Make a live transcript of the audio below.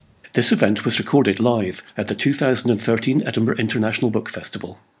This event was recorded live at the 2013 Edinburgh International Book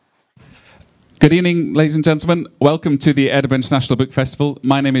Festival. Good evening, ladies and gentlemen. Welcome to the Edinburgh International Book Festival.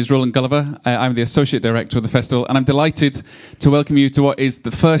 My name is Roland Gulliver. I'm the Associate Director of the festival, and I'm delighted to welcome you to what is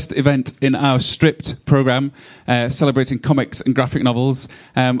the first event in our Stripped programme, celebrating comics and graphic novels.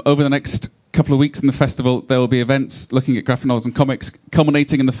 Over the next couple of weeks in the festival, there will be events looking at graphic novels and comics,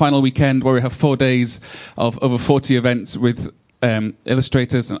 culminating in the final weekend where we have 4 days of over 40 events with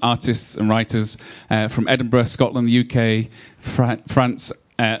illustrators and artists and writers from Edinburgh, Scotland, the UK, France,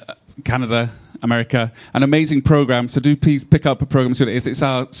 Canada, America. An amazing programme, so do please pick up a programme. So it's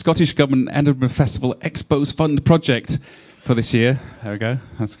our Scottish Government Edinburgh Festival Expos Fund project for this year. There we go,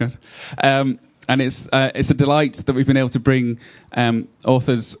 that's good. And it's a delight that we've been able to bring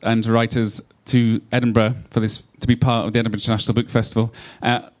authors and writers to Edinburgh for this, to be part of the Edinburgh International Book Festival.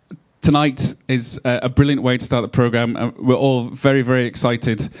 Tonight is a brilliant way to start the programme. We're all very, very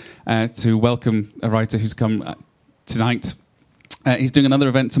excited to welcome a writer who's come tonight. He's doing another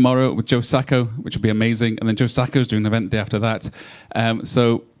event tomorrow with Joe Sacco, which will be amazing. And then Joe Sacco's doing an event the day after that.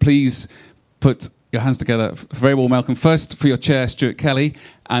 So please put your hands together for a very warm welcome. First for your chair, Stuart Kelly,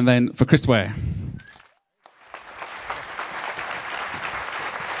 and then for Chris Ware.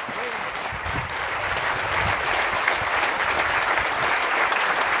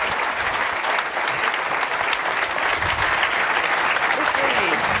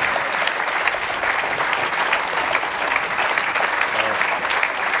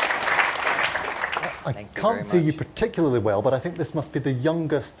 I can't see you particularly well, but I think this must be the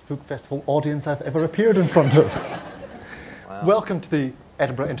youngest book festival audience I've ever appeared in front of. Wow. Welcome to the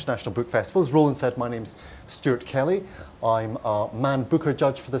Edinburgh International Book Festival. As Roland said, my name's Stuart Kelly. I'm a Man Booker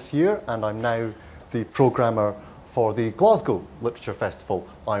judge for this year, and I'm now the programmer for the Glasgow Literature Festival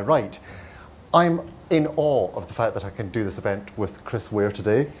I write. I'm in awe of the fact that I can do this event with Chris Ware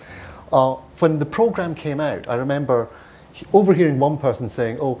today. When the programme came out, I remember overhearing one person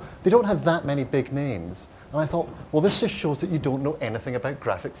saying, oh, they don't have that many big names. And I thought, well, this just shows that you don't know anything about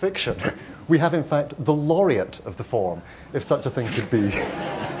graphic fiction. We have, in fact, the laureate of the form, if such a thing could be.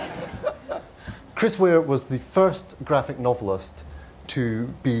 Chris Ware was the first graphic novelist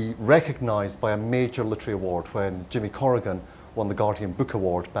to be recognised by a major literary award when Jimmy Corrigan won the Guardian Book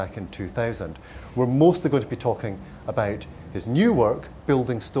Award back in 2000. We're mostly going to be talking about his new work,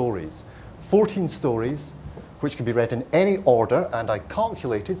 Building Stories. 14 stories, which can be read in any order, and I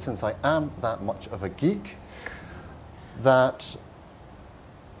calculated, since I am that much of a geek, that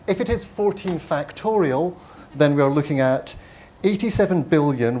if it is 14 factorial, then we are looking at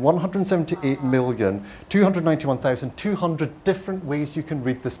 87,178,291,200 different ways you can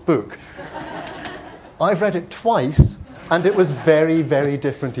read this book. I've read it twice, and it was very, very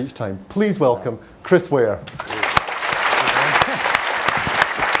different each time. Please welcome Chris Ware.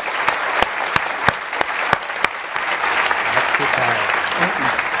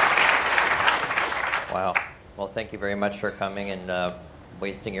 Wow. Well, thank you very much for coming and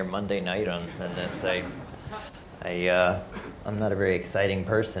wasting your Monday night on this. I'm not a very exciting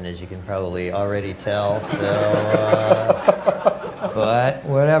person, as you can probably already tell. So, but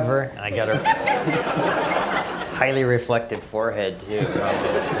whatever. I got a highly reflective forehead too.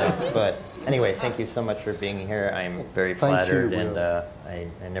 Probably, so, but anyway, thank you so much for being here. I'm very flattered, and I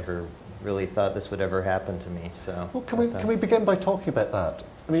never really thought this would ever happen to me. So, well, can we begin by talking about that?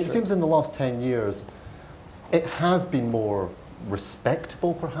 I mean, It seems in the last 10 years, it has been more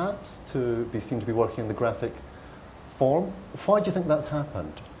respectable, perhaps, to be seen to be working in the graphic form. Why do you think that's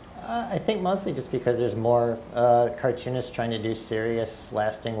happened? I think mostly just because there's more cartoonists trying to do serious,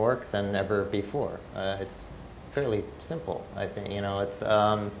 lasting work than ever before. It's fairly simple. I think it's.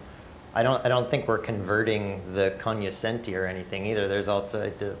 I don't think we're converting the cognoscenti or anything either. There's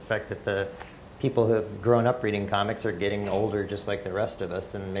also the fact that the people who have grown up reading comics are getting older just like the rest of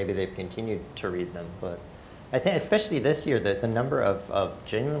us, and maybe they've continued to read them. But I think especially this year, the number of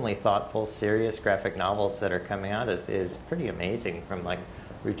genuinely thoughtful, serious graphic novels that are coming out is pretty amazing, from like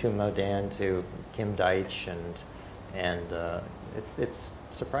Ritu Modin to Kim Deitch, and it's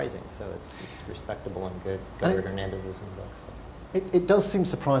surprising. So it's respectable and good. Edward Hernandez is in the book. So. It does seem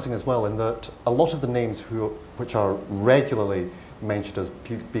surprising as well, in that a lot of the names which are regularly mentioned as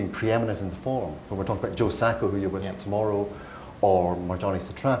being preeminent in the form, when we're talking about Joe Sacco, who you're with tomorrow, or Marjane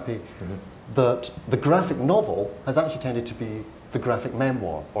Satrapi, that the graphic novel has actually tended to be the graphic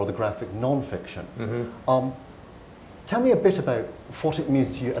memoir or the graphic non-fiction. Tell me a bit about what it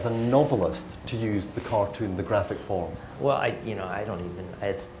means to you as a novelist to use the cartoon, the graphic form. Well, I don't even,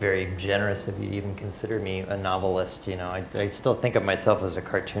 it's very generous of you to even consider me a novelist. I still think of myself as a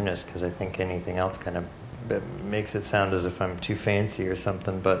cartoonist, because I think anything else kind of it makes it sound as if I'm too fancy or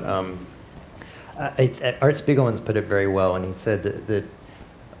something, but Art Spiegelman's put it very well, and he said that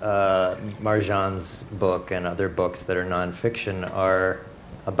Marjan's book and other books that are nonfiction are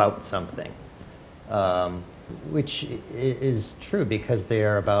about something, which is true because they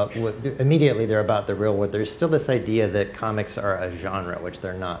are about, immediately they're about the real world. There's still this idea that comics are a genre, which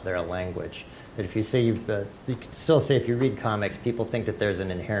they're not, they're a language. That if you say, you can still say if you read comics, people think that there's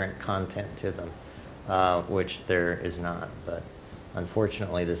an inherent content to them, which there is not. But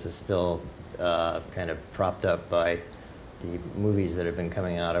unfortunately, this is still kind of propped up by the movies that have been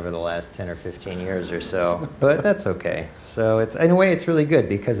coming out over the last 10 or 15 years or so. But that's okay. So it's, in a way, it's really good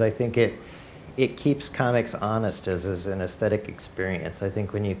because I think it keeps comics honest as an aesthetic experience. I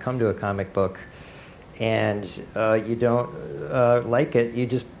think when you come to a comic book and you don't like it,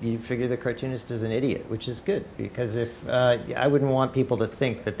 you figure the cartoonist is an idiot, which is good, because if I wouldn't want people to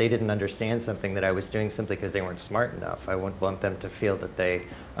think that they didn't understand something that I was doing simply because they weren't smart enough. I wouldn't want them to feel that they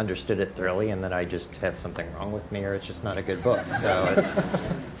understood it thoroughly and that I just have something wrong with me or it's just not a good book. So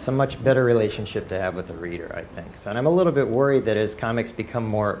it's a much better relationship to have with a reader, I think. So, and I'm a little bit worried that as comics become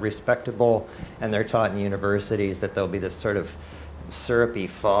more respectable and they're taught in universities, that there'll be this sort of syrupy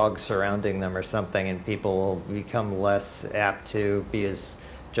fog surrounding them or something, and people will become less apt to be as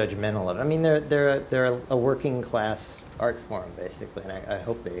judgmental of it. I mean, they're a working class art form, basically, and I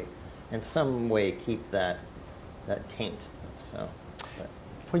hope they, in some way, keep that taint. So,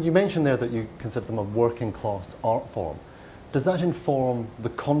 Well, you mentioned there that you consider them a working class art form. Does that inform the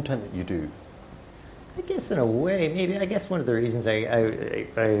content that you do? I guess in a way, maybe. I guess one of the reasons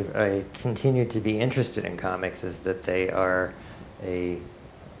I continue to be interested in comics is that they are an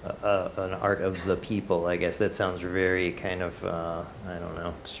art of the people. I guess that sounds very kind of, I don't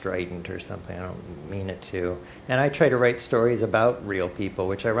know, strident or something. I don't mean it to. And I try to write stories about real people,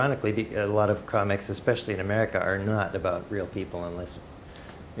 which ironically, a lot of comics, especially in America, are not about real people unless,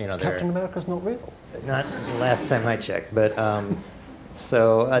 you know, they're... Captain America's not real? Not the last time I checked, but...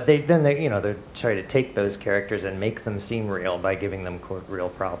 So they try to take those characters and make them seem real by giving them, quote, real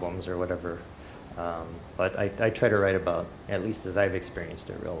problems or whatever. But I try to write about, at least as I've experienced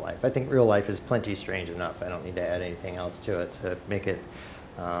it, real life. I think real life is plenty strange enough. I don't need to add anything else to it to make it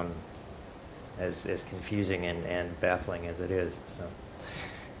as confusing and baffling as it is. So.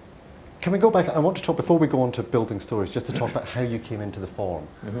 Can we go back? I want to talk, before we go on to building stories, just to talk about how you came into the form.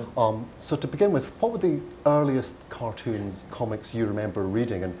 Mm-hmm. So to begin with, what were the earliest cartoons, comics you remember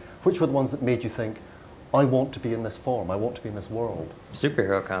reading, and which were the ones that made you think, I want to be in this form, I want to be in this world?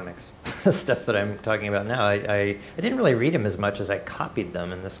 Superhero comics, stuff that I'm talking about now. I didn't really read them as much as I copied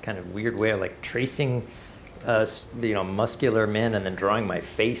them in this kind of weird way of like tracing muscular men and then drawing my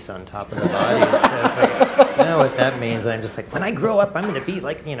face on top of the bodies. So it's like, I know what that means. I'm just like, when I grow up, I'm going to be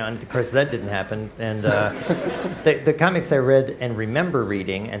like, and of course that didn't happen. And the comics I read and remember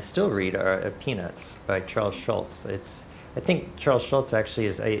reading and still read are Peanuts by Charles Schulz. I think Charles Schulz actually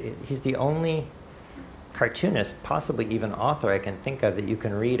he's the only cartoonist, possibly even author I can think of, that you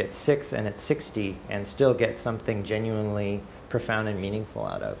can read at 6 and at 60 and still get something genuinely profound and meaningful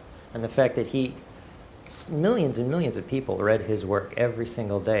out of. And the fact that millions and millions of people read his work every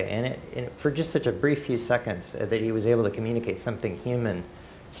single day, and for just such a brief few seconds, that he was able to communicate something human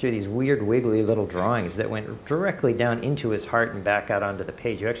through these weird, wiggly little drawings that went directly down into his heart and back out onto the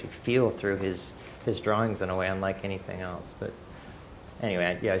page. You actually feel through his drawings in a way unlike anything else. But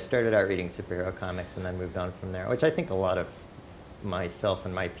anyway, I started out reading superhero comics and then moved on from there, which I think a lot of myself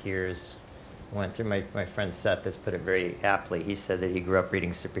and my peers went through. My friend Seth has put it very aptly. He said that he grew up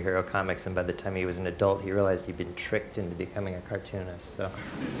reading superhero comics, and by the time he was an adult, he realized he'd been tricked into becoming a cartoonist. So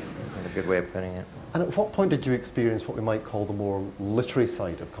that's a good way of putting it. And at what point did you experience what we might call the more literary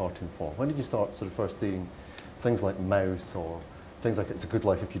side of cartoon form? When did you start sort of first seeing things like Mouse or things like It's a Good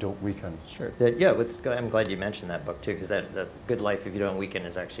Life If You Don't Weaken? Sure. I'm glad you mentioned that book too, because that Good Life If You Don't Weaken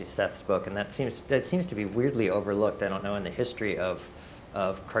is actually Seth's book, and that seems to be weirdly overlooked. I don't know in the history of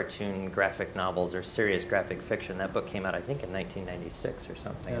cartoon graphic novels or serious graphic fiction. That book came out, I think, in 1996 or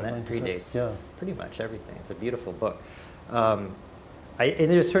something, and that predates pretty much everything. It's a beautiful book. And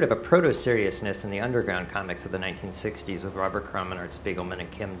there's sort of a proto-seriousness in the underground comics of the 1960s with Robert Crumb and Art Spiegelman and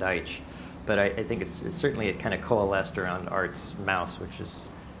Kim Deitch. But I think it's certainly it kind of coalesced around Art's Mouse, which is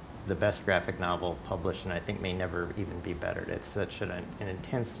the best graphic novel published, and I think may never even be bettered. It's such an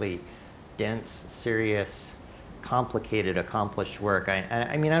intensely dense, serious, complicated, accomplished work.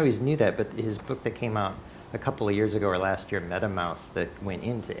 I mean, I always knew that, but his book that came out a couple of years ago or last year, MetaMouse, that went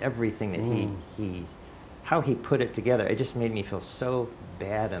into everything that how he put it together, it just made me feel so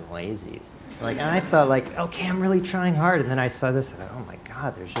bad and lazy. Like, and I thought, like, okay, I'm really trying hard, and then I saw this, and oh my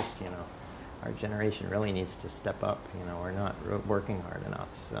God, there's just, our generation really needs to step up. We're not working hard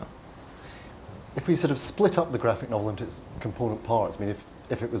enough. So, if we sort of split up the graphic novel into its component parts, I mean,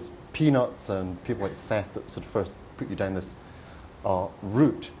 if it was Peanuts and people like Seth that sort of first put you down this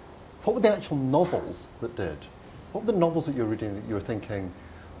route, what were the actual novels that did? What were the novels that you were reading that you were thinking,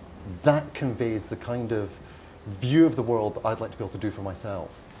 that conveys the kind of view of the world that I'd like to be able to do for myself?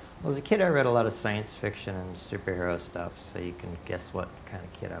 Well, as a kid, I read a lot of science fiction and superhero stuff, so you can guess what kind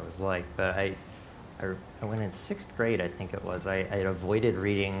of kid I was like. But I went in 6th grade, I think it was. I had avoided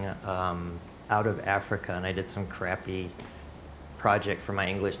reading Out of Africa, and I did some crappy project for my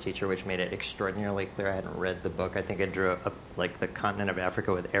English teacher, which made it extraordinarily clear I hadn't read the book. I think I drew like the continent of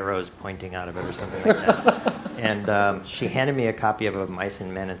Africa with arrows pointing out of it or something like that. And she handed me a copy of Mice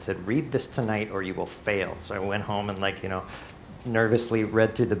and Men and said, "Read this tonight or you will fail." So I went home and nervously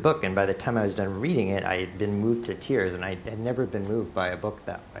read through the book. And by the time I was done reading it, I had been moved to tears, and I had never been moved by a book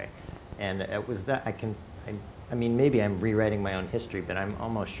that way. And it was that I mean, maybe I'm rewriting my own history, but I'm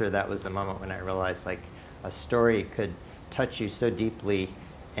almost sure that was the moment when I realized like a story could touch you so deeply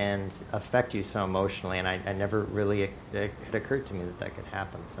and affect you so emotionally, and I never really, it occurred to me that could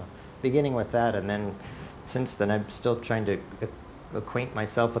happen. So beginning with that, and then since then I'm still trying to acquaint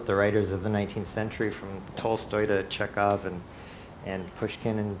myself with the writers of the 19th century, from Tolstoy to Chekhov and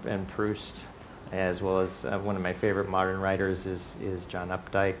Pushkin and Proust, as well as one of my favorite modern writers is John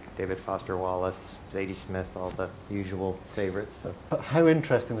Updike, David Foster Wallace, Zadie Smith, all the usual favorites. But how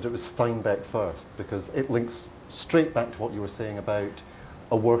interesting that it was Steinbeck first, because it links straight back to what you were saying about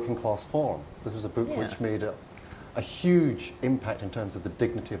a working class form. This was a book which made a huge impact in terms of the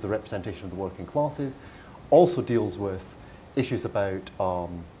dignity of the representation of the working classes, also deals with issues about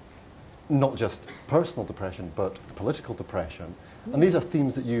not just personal depression, but political depression. And these are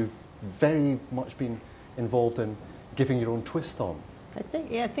themes that you've very much been involved in giving your own twist on.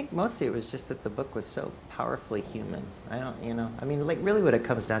 I think mostly it was just that the book was so powerfully human. I mean, like really what it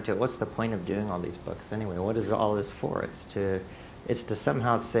comes down to, what's the point of doing all these books anyway? What is all this for? It's to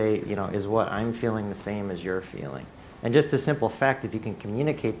somehow say, is what I'm feeling the same as you're feeling? And just the simple fact, if you can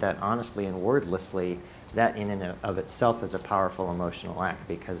communicate that honestly and wordlessly, that in and of itself is a powerful emotional act,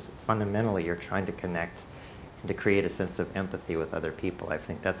 because fundamentally you're trying to connect and to create a sense of empathy with other people. I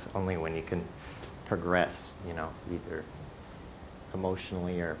think that's only when you can progress, either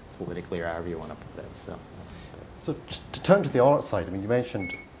emotionally or politically or however you want to put it. So just to turn to the art side, I mean, you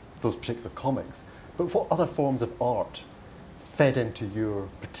mentioned those particular comics, but what other forms of art fed into your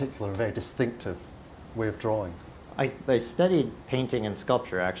particular, very distinctive way of drawing? I studied painting and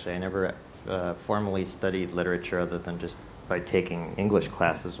sculpture, actually. I never formally studied literature other than just by taking English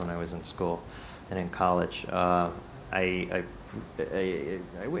classes when I was in school and in college. I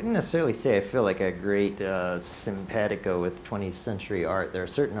wouldn't necessarily say I feel like a great simpatico with 20th century art. There are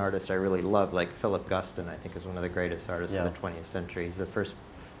certain artists I really love, like Philip Guston, I think is one of the greatest artists of the 20th century. He's the first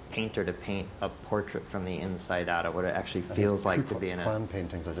painter to paint a portrait from the inside out of what it actually feels like to be in it. His Klan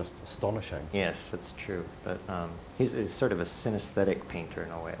paintings are just astonishing. Yes, that's true. But he's sort of a synesthetic painter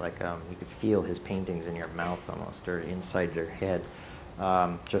in a way. Like you could feel his paintings in your mouth almost, or inside your head.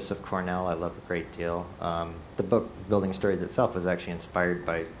 Joseph Cornell, I love a great deal. The book, Building Stories itself, was actually inspired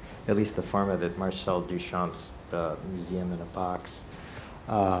by, at least the form of it, Marcel Duchamp's Museum in a Box.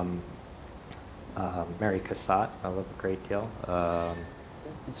 Mary Cassatt, I love a great deal.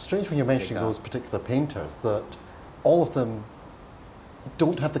 It's strange when you're mentioning those particular painters that all of them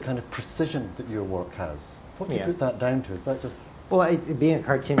don't have the kind of precision that your work has. What do you put that down to? Is that just... Well, being a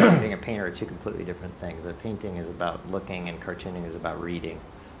cartoonist and being a painter are two completely different things. A painting is about looking, and cartooning is about reading.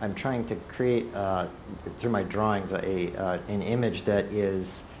 I'm trying to create, through my drawings, an image that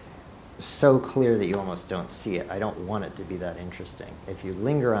is so clear that you almost don't see it. I don't want it to be that interesting. If you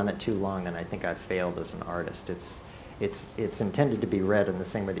linger on it too long, then I think I've failed as an artist. It's intended to be read in the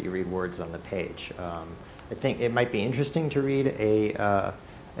same way that you read words on the page. I think it might be interesting to read a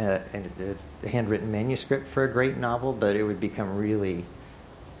handwritten manuscript for a great novel, but it would become really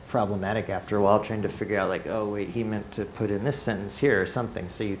problematic after a while, trying to figure out, like, oh wait, he meant to put in this sentence here or something.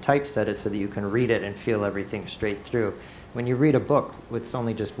 So you typeset it so that you can read it and feel everything straight through. When you read a book with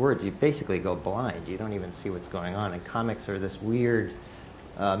only just words, you basically go blind. You don't even see what's going on. And comics are this weird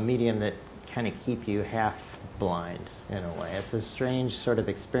medium that kind of keep you half blind in a way. It's a strange sort of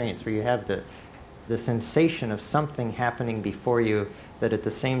experience where you have the sensation of something happening before you that at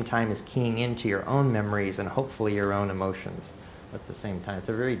the same time is keying into your own memories and hopefully your own emotions at the same time. It's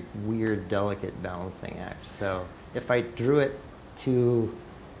a very weird, delicate balancing act. So if I drew it too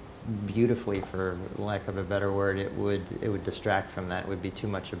beautifully, for lack of a better word, it would distract from that. It would be too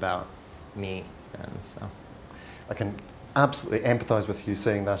much about me then. So I can absolutely empathise with you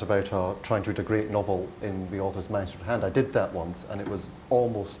saying that about trying to read a great novel in the author's manuscript hand. I did that once, and it was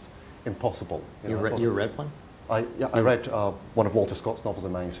almost impossible. You read one? I read one of Walter Scott's novels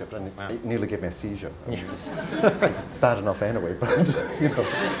in manuscript, and it nearly gave me a seizure. I mean, it was bad enough anyway, but you know,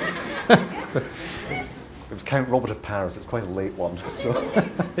 it was Count Robert of Paris. It's quite a late one. So.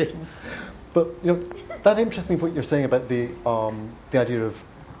 But you know, that interests me what you're saying about the idea of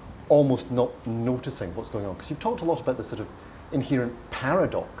almost not noticing what's going on, because you've talked a lot about the sort of inherent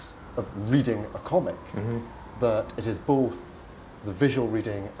paradox of reading a comic, that it is both the visual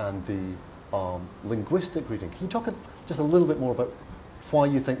reading and the linguistic reading. Can you talk just a little bit more about why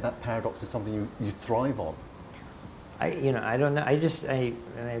you think that paradox is something you thrive on? I don't know. And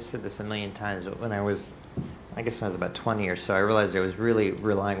I've said this a million times, but when I was about 20 or so, I realized I was really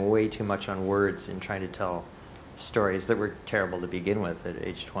relying way too much on words in trying to tell stories that were terrible to begin with at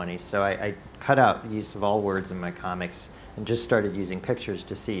age 20. So I cut out the use of all words in my comics and just started using pictures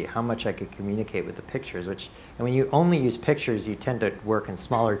to see how much I could communicate with the pictures. And when you only use pictures, you tend to work in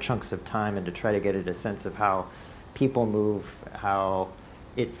smaller chunks of time and to try to get at a sense of how people move, how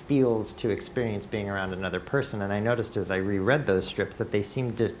it feels to experience being around another person. And I noticed as I reread those strips that they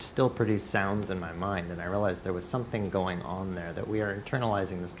seemed to still produce sounds in my mind. And I realized there was something going on there, that we are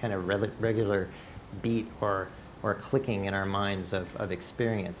internalizing this kind of regular beat or clicking in our minds of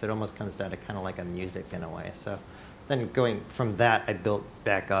experience. It almost comes down to kind of like a music in a way. So then going from that, I built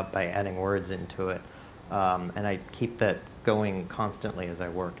back up by adding words into it. And I keep that going constantly as I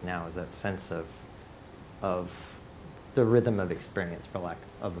work now, is that sense of the rhythm of experience, for lack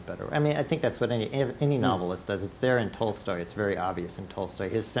of a better word. I mean, I think that's what any novelist does. It's there in Tolstoy. It's very obvious in Tolstoy.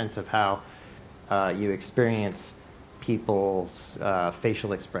 His sense of how you experience people's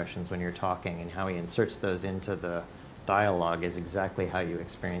facial expressions when you're talking and how he inserts those into the dialogue is exactly how you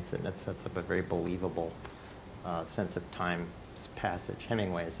experience it. And it sets up a very believable sense of time passage.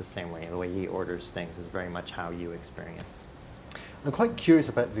 Hemingway is the same way. The way he orders things is very much how you experience. I'm quite curious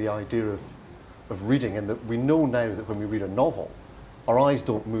about the idea of reading, and that we know now that when we read a novel, our eyes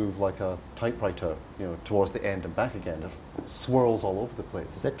don't move like a typewriter, towards the end and back again. It swirls all over the place.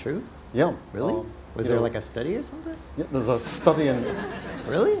 Is that true? Yeah. Really? Was there like a study or something? Yeah, there's a study in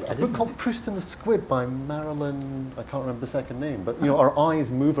really? a book called Proust and the Squid by Marilyn, I can't remember the second name, but our eyes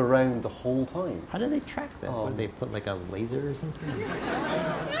move around the whole time. How do they track that? Would they put like a laser or something?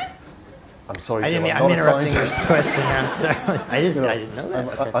 I'm sorry, Jim, I'm I'm not interrupting a your scientist. question. I'm sorry. I didn't know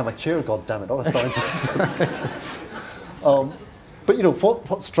that. I'm a chair, goddammit, not a scientist. But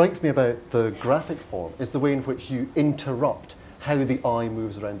what strikes me about the graphic form is the way in which you interrupt how the eye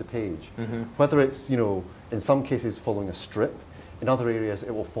moves around the page. Whether it's, in some cases following a strip, in other areas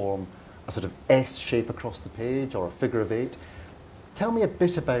it will form a sort of S shape across the page or a figure of 8. Tell me a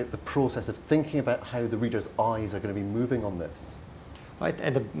bit about the process of thinking about how the reader's eyes are going to be moving on this. Well,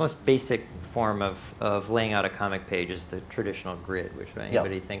 the most basic form of laying out a comic page is the traditional grid, which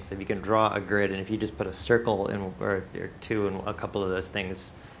anybody thinks of. You can draw a grid, and if you just put a circle in, or two in a couple of those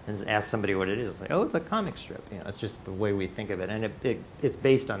things and ask somebody what it is, it's like, oh, it's a comic strip. It's just the way we think of it. And it's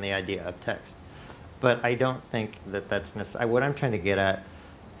based on the idea of text. But I don't think that that's necessary. What I'm trying to get at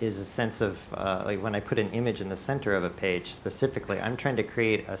is a sense of, like when I put an image in the center of a page specifically, I'm trying to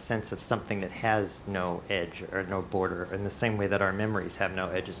create a sense of something that has no edge or no border, in the same way that our memories have no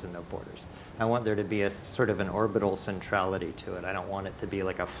edges and no borders. I want there to be a sort of an orbital centrality to it. I don't want it to be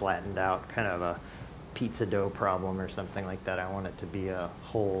like a flattened out kind of a pizza dough problem or something like that. I want it to be a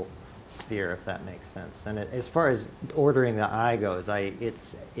whole sphere, if that makes sense. And as far as ordering the eye goes,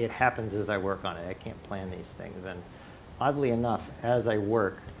 it happens as I work on it. I can't plan these things. And oddly enough, as I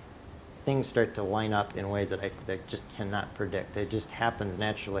work, things start to line up in ways that I just cannot predict. It just happens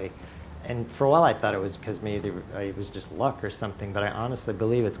naturally. And for a while I thought it was because maybe it was just luck or something, but I honestly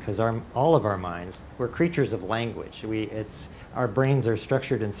believe it's because all of our minds, we're creatures of language. Our brains are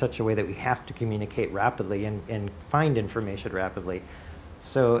structured in such a way that we have to communicate rapidly and find information rapidly.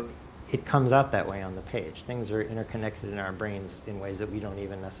 So it comes out that way on the page. Things are interconnected in our brains in ways that we don't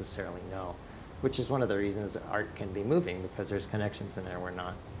even necessarily know, which is one of the reasons art can be moving, because there's connections in there we're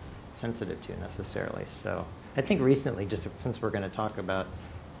not sensitive to necessarily. So I think recently, just since we're going to talk about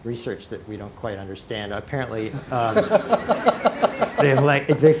research that we don't quite understand, apparently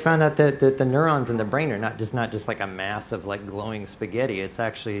they found out that the neurons in the brain are not just like a mass of like glowing spaghetti. It's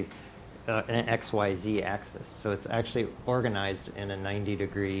actually an XYZ axis. So it's actually organized in a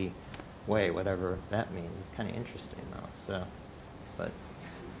 90-degree way, whatever that means. It's kind of interesting though. So, but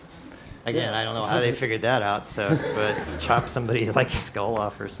again, I don't know how they figured that out. So, but chop somebody's like skull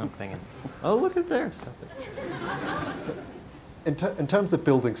off or something, and oh, look at there. Something. In terms of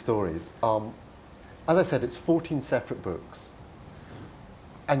building stories, I as I said, it's 14 separate books.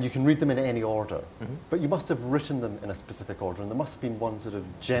 And you can read them in any order. But you must have written them in a specific order, and there must have been one sort of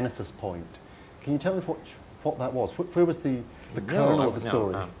genesis point. Can you tell me what that was? Where was the kernel of the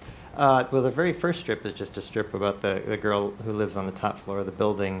story? Well, the very first strip is just a strip about the girl who lives on the top floor of the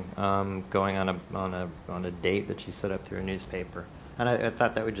building, going on a date that she set up through a newspaper. And I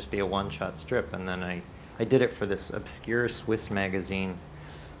thought that would just be a one-shot strip, and then I did it for this obscure Swiss magazine,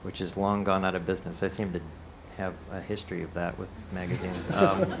 which is long gone out of business. I seem to have a history of that with magazines.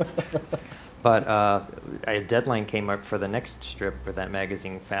 But a deadline came up for the next strip for that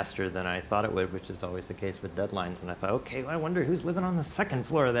magazine faster than I thought it would, which is always the case with deadlines. And I thought, okay, well, I wonder who's living on the second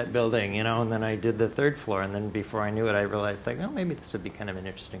floor of that building, you know. And then I did the third floor, and then before I knew it, I realized, like, oh, maybe this would be kind of an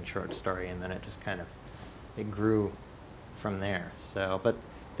interesting short story. And then it just kind of it grew from there. So, but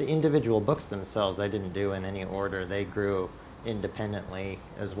the individual books themselves, I didn't do in any order. They grew independently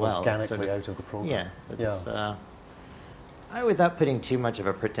as well. Organically out of the program. Yeah. Without putting too much of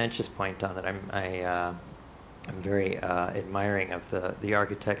a pretentious point on it, I'm very admiring of the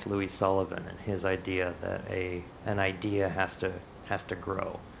architect Louis Sullivan and his idea that an idea has to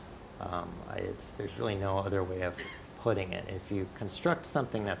grow. There's really no other way of putting it. If you construct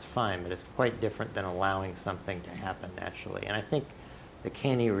something, that's fine, but it's quite different than allowing something to happen naturally. And I think the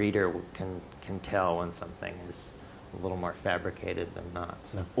canny reader can tell when something is a little more fabricated than not.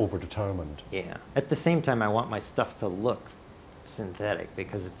 Sort of over-determined. Yeah. At the same time, I want my stuff to look synthetic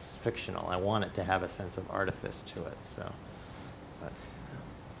because it's fictional. I want it to have a sense of artifice to it. So,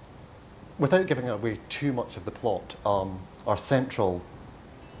 without giving away too much of the plot, our central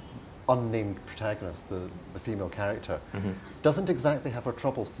unnamed protagonist, the female character, doesn't exactly have her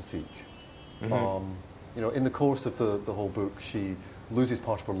troubles to seek. In the course of the whole book, she loses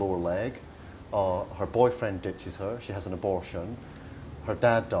part of her lower leg. Her boyfriend ditches her. She has an abortion. Her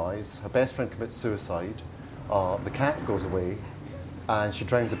dad dies. Her best friend commits suicide. The cat goes away, and she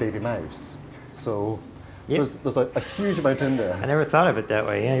drowns a baby mouse. So there's a huge amount in there. I never thought of it that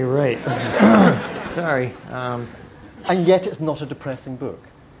way. Yeah, you're right. Sorry. And yet it's not a depressing book.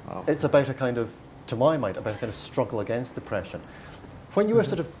 Oh. It's about to my mind, about a kind of struggle against depression. When you were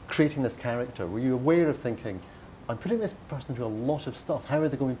sort of creating this character, were you aware of thinking, I'm putting this person through a lot of stuff. How are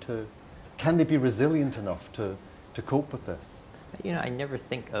they going to... Can they be resilient enough to cope with this? I never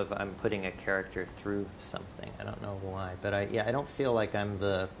think of I'm putting a character through something. I don't know why, but I don't feel like I'm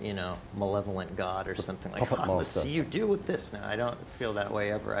the malevolent god or something like. Let's see you deal with this now. I don't feel that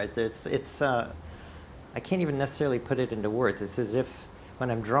way ever. I can't even necessarily put it into words. It's as if when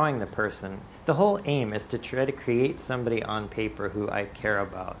I'm drawing the person, the whole aim is to try to create somebody on paper who I care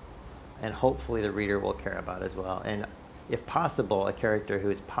about, and hopefully the reader will care about as well. And if possible, a character who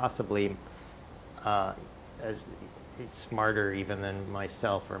is possibly as smarter even than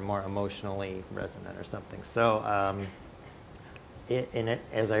myself or more emotionally resonant or something. So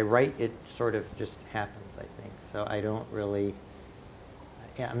as I write, it sort of just happens, I think. So I don't really,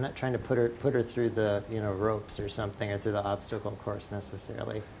 I'm not trying to put her through the ropes or something, or through the obstacle course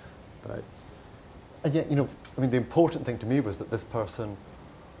necessarily. But and yet, the important thing to me was that this person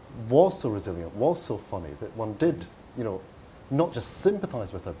was so resilient, was so funny, that one did, not just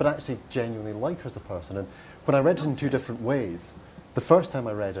sympathise with her, but actually genuinely like her as a person. And when I read it in two different ways, the first time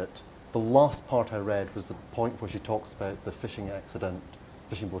I read it, the last part I read was the point where she talks about the fishing boat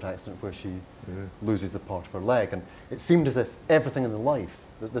accident where she loses the part of her leg. And it seemed as if everything in the life,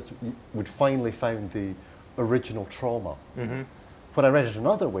 that this would finally found the original trauma. When I read it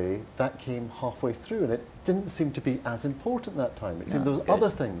another way, that came halfway through, and it didn't seem to be as important that time. It seemed there was other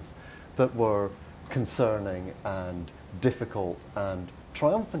things that were concerning and difficult and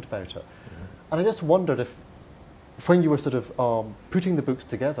triumphant about it. And I just wondered if, when you were sort of putting the books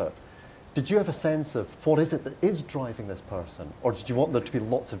together, did you have a sense of what is it that is driving this person? Or did you want there to be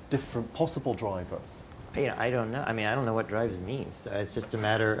lots of different possible drivers? I don't know. I don't know what drives me. So it's just a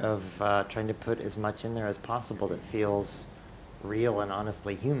matter of trying to put as much in there as possible that feels real and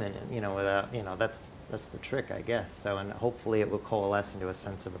honestly human, and without that's the trick, I guess. So, and hopefully it will coalesce into a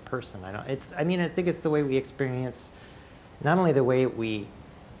sense of a person. I think it's the way we experience, not only the way we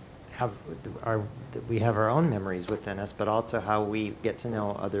have our own memories within us, but also how we get to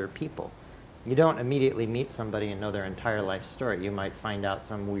know other people. You don't immediately meet somebody and know their entire life story. You might find out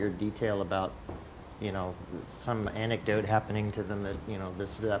some weird detail about some anecdote happening to them at,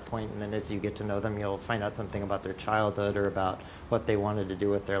 this to that point, and then as you get to know them, you'll find out something about their childhood or about what they wanted to do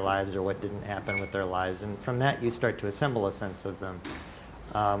with their lives or what didn't happen with their lives, and from that you start to assemble a sense of them.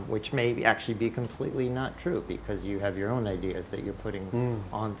 which may actually be completely not true because you have your own ideas that you're putting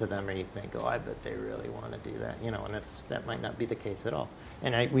onto them, or you think, oh, I bet they really want to do that, you know, and that might not be the case at all.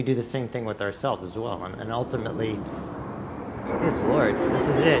 And we do the same thing with ourselves as well, and ultimately, good Lord, this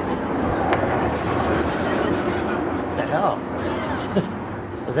is it. What the hell?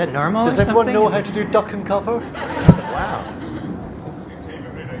 Is that normal? Does everyone know how to do duck and cover? Wow.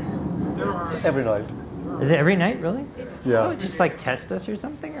 Every night. Is it every night, really? Yeah. Oh, just like test us or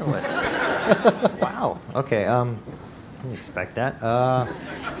something, or what? Wow. Okay. I didn't expect that. I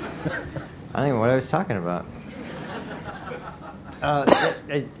don't even know what I was talking about.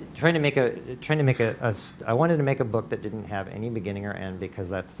 Trying to make a. I wanted to make a book that didn't have any beginning or end because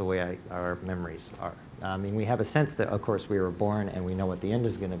that's the way our memories are. I mean, we have a sense that, of course, we were born and we know what the end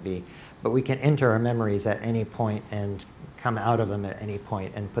is going to be, but we can enter our memories at any point and come out of them at any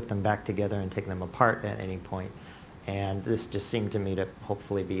point and put them back together and take them apart at any point. And this just seemed to me to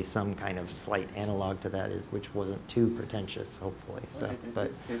hopefully be some kind of slight analog to that, which wasn't too pretentious, hopefully. So,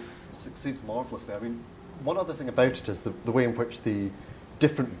 it succeeds marvelously. I mean, one other thing about it is the way in which the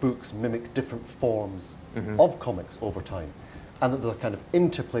different books mimic different forms of comics over time, and that there's a kind of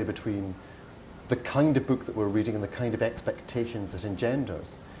interplay between the kind of book that we're reading and the kind of expectations it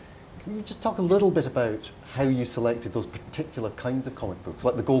engenders. Can you just talk a little bit about how you selected those particular kinds of comic books,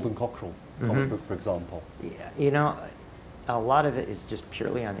 like the Golden Cockerel comic book, for example? Yeah, you know, a lot of it is just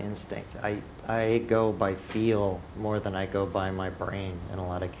purely on instinct. I go by feel more than I go by my brain in a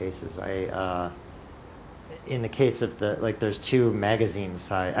lot of cases. In the case of there's two magazine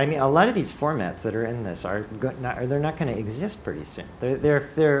side. I mean, a lot of these formats that are in this they're not going to exist pretty soon.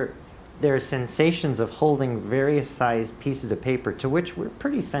 They're sensations of holding various sized pieces of paper to which we're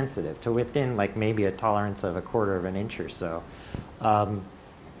pretty sensitive, to within like maybe a tolerance of 1/4 of an inch or so.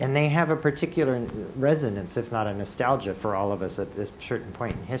 And they have a particular resonance, if not a nostalgia, for all of us at this certain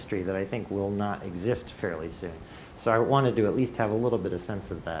point in history that I think will not exist fairly soon. So I wanted to at least have a little bit of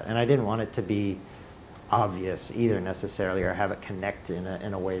sense of that. And I didn't want it to be obvious either necessarily, or have it connect in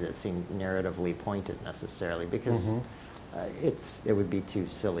a way that seemed narratively pointed necessarily, because it would be too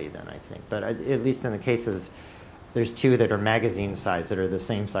silly then, I think. But at least in the case of, there's two that are magazine size that are the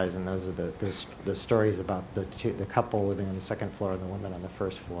same size, and those are the stories about the couple living on the second floor and the woman on the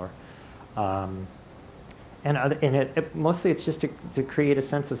first floor. Mostly it's just to create a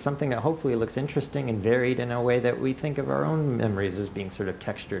sense of something that hopefully looks interesting and varied in a way that we think of our own memories as being sort of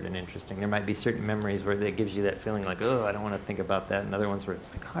textured and interesting. There might be certain memories where it gives you that feeling like, oh, I don't want to think about that, and other ones where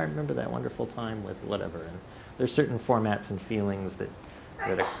it's like, oh, I remember that wonderful time with whatever. And there's certain formats and feelings that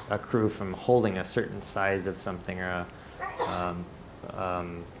accrue from holding a certain size of something, or a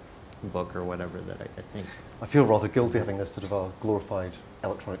book or whatever, that I think. I feel rather guilty having this sort of a glorified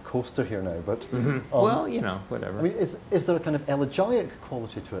electronic coaster here now, but... well, you know, whatever. I mean, is there a kind of elegiac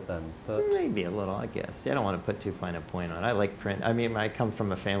quality to it then? Maybe a little, I guess. I don't want to put too fine a point on it. I like print. I mean, I come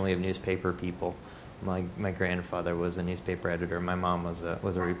from a family of newspaper people. My grandfather was a newspaper editor. My mom was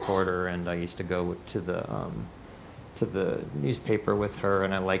a reporter, and I used to go to the newspaper with her,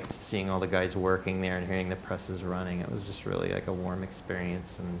 and I liked seeing all the guys working there and hearing the presses running. It was just really like a warm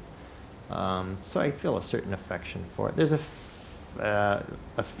experience, and so I feel a certain affection for it. There's a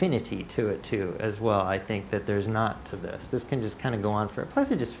affinity to it too, as well. I think that there's not to this. This can just kind of go on for. Plus,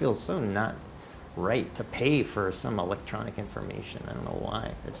 it just feels so not right to pay for some electronic information. I don't know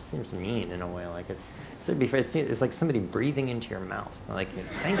why. It just seems mean in a way. Like it's like somebody breathing into your mouth. Like,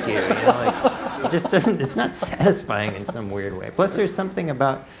 thank you. You know, like, it just doesn't. It's not satisfying in some weird way. Plus, there's something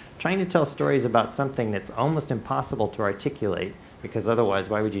about trying to tell stories about something that's almost impossible to articulate, because otherwise,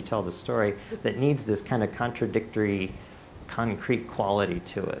 why would you tell the story? That needs this kind of contradictory, concrete quality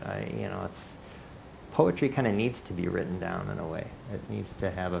to it. It's poetry kind of needs to be written down in a way. It needs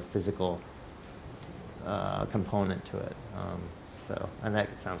to have a physical component to it. And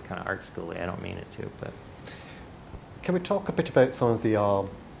that sounds kind of art schooly. I don't mean it to, but. Can we talk a bit about some of the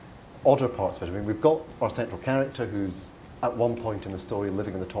odder parts of it? I mean, we've got our central character who's at one point in the story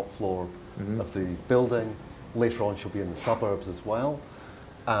living on the top floor of the building. Later on, she'll be in the suburbs as well,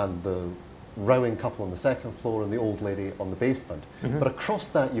 and the rowing couple on the second floor and the old lady on the basement. But across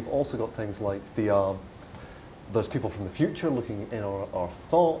that, you've also got things like there's people from the future looking in our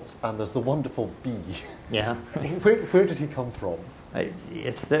thoughts, and there's the wonderful bee. Yeah. Where did he come from?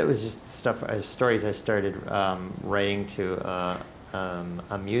 That was just stories I started writing to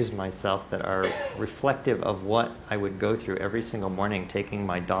amuse myself, that are reflective of what I would go through every single morning taking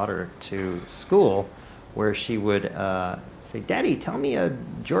my daughter to school, where she would say, "Daddy, tell me a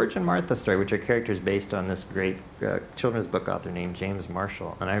George and Martha story," which are characters based on this great children's book author named James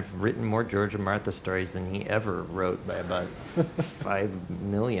Marshall. And I've written more George and Martha stories than he ever wrote by about 5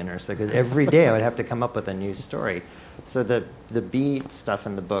 million or so, because every day I would have to come up with a new story. So the bee stuff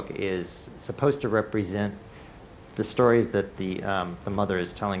in the book is supposed to represent the stories that the mother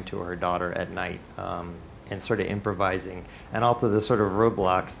is telling to her daughter at night, and sort of improvising, and also the sort of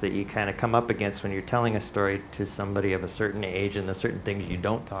roadblocks that you kind of come up against when you're telling a story to somebody of a certain age, and the certain things you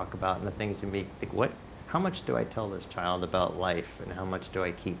don't talk about, and the things you make, like, how much do I tell this child about life, and how much do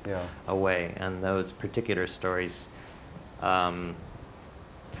I keep away? And those particular stories kind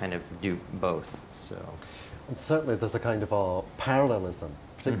of do both. So, and certainly there's a kind of a parallelism,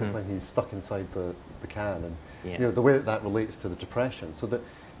 particularly when he's stuck inside the can, and you know, the way that relates to the Depression, so that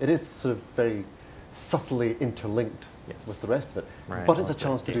it is sort of very subtly interlinked with the rest of it. Right. But it's a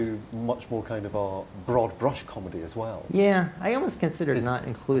chance to do much more kind of a broad brush comedy as well. Yeah, I almost considered not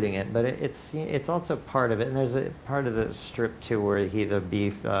including it, but it's also part of it. And there's a part of the strip too where the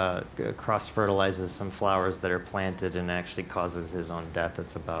bee cross-fertilizes some flowers that are planted and actually causes his own death.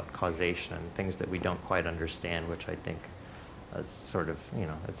 It's about causation and things that we don't quite understand, which I think is sort of, you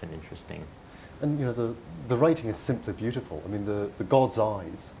know, it's an interesting. And you know, the writing is simply beautiful. I mean, the god's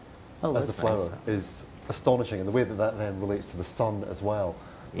eyes as the flower is astonishing, and the way that then relates to the sun as well.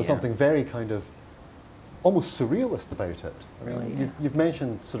 There's something very kind of almost surrealist about it. I mean, you've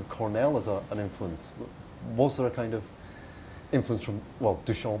mentioned sort of Cornell as an influence. Was there a kind of influence from, well,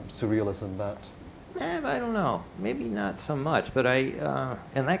 Duchamp surrealism that? I don't know. Maybe not so much, but in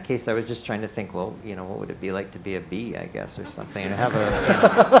that case, I was just trying to think, well, you know, what would it be like to be a bee, I guess, or something, and have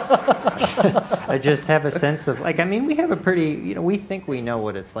I just have a sense of, like, I mean, we have a pretty, you know, we think we know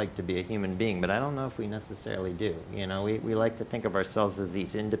what it's like to be a human being, but I don't know if we necessarily do. You know, we like to think of ourselves as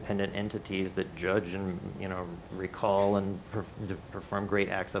these independent entities that judge and, you know, recall and perform great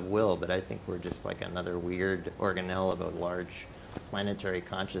acts of will, but I think we're just like another weird organelle of a large planetary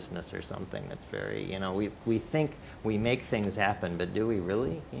consciousness or something that's very, you know, we think we make things happen, but do we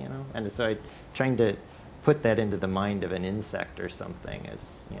really, you know? And so trying to put that into the mind of an insect or something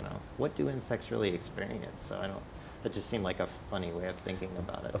is, you know, what do insects really experience? So that just seemed like a funny way of thinking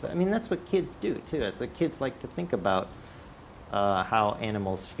about it. So, I mean, that's what kids do too. It's what kids like to think about how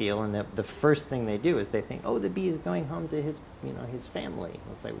animals feel, and the first thing they do is they think, oh, the bee is going home to his, you know, his family.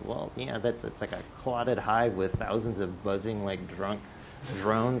 It's like, well, yeah, it's like a clotted hive with thousands of buzzing, like drunk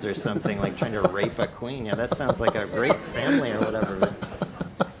drones or something, like trying to rape a queen. Yeah, that sounds like a great family or whatever. But,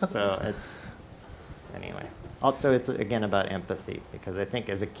 so anyway. Also, it's again about empathy, because I think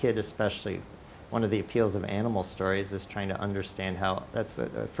as a kid especially, one of the appeals of animal stories is trying to understand how, that's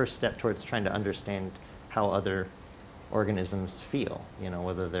the first step towards trying to understand how other organisms feel, you know,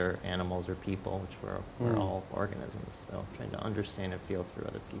 whether they're animals or people, which we're all organisms. So trying to understand and feel through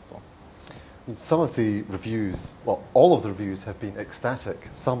other people. So. Some of the reviews, well, all of the reviews have been ecstatic,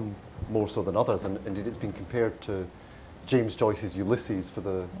 some more so than others, and indeed it's been compared to James Joyce's Ulysses for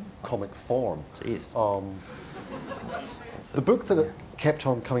the comic form. Jeez. The book that kept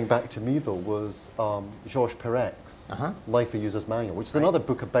on coming back to me, though, was Georges Perec's Life a User's Manual, which is another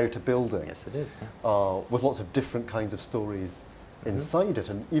book about a building. Yes, it is. With lots of different kinds of stories inside it.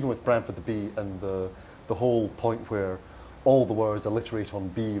 And even with Branford the Bee and the whole point where all the words alliterate on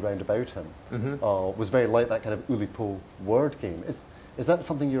bee round about him was very like that kind of Oulipo word game. Is that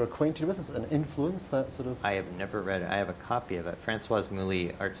something you're acquainted with? Is it an influence, that sort of? I have never read it. I have a copy of it. Françoise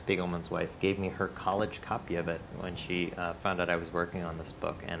Mouly, Art Spiegelman's wife, gave me her college copy of it when she found out I was working on this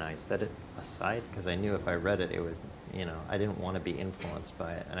book, and I set it aside because I knew if I read it, it would, you know, I didn't want to be influenced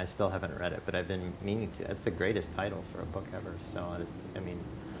by it, and I still haven't read it, but I've been meaning to. It's the greatest title for a book ever, so it's, I mean,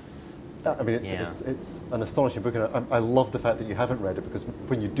 it's an astonishing book, and I love the fact that you haven't read it, because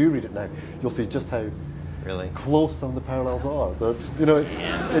when you do read it now, you'll see just how close some of the parallels are. That, you know, it's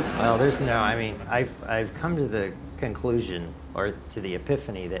well, there's no. I mean, I've come to the conclusion, or to the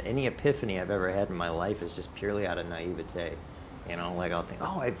epiphany, that any epiphany I've ever had in my life is just purely out of naivete. You know, like I'll think,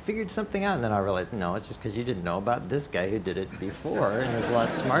 oh, I figured something out, and then I'll realize, no, it's just because you didn't know about this guy who did it before and was a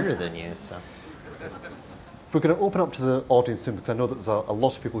lot smarter than you. So. We're going to open up to the audience soon, because I know that there's a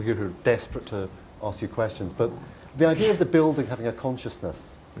lot of people here who are desperate to ask you questions. But the idea of the building having a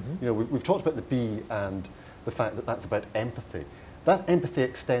consciousness, you know, we've talked about the bee and the fact that that's about empathy. That empathy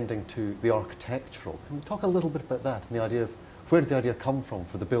extending to the architectural. Can we talk a little bit about that and the idea of where did the idea come from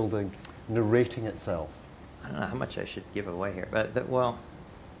for the building narrating itself? I don't know how much I should give away here, but the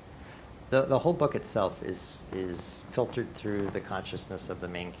whole book itself is filtered through the consciousness of the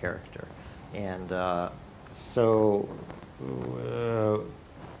main character, and so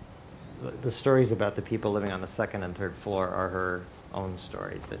the stories about the people living on the second and third floor are her own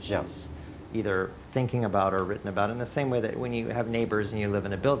stories that she's either thinking about or written about. In the same way that when you have neighbors and you live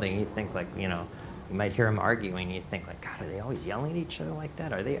in a building, you think like, you might hear them arguing, and you think like, God, are they always yelling at each other like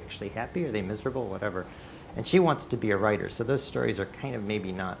that? Are they actually happy? Are they miserable? Whatever. And she wants to be a writer, so those stories are kind of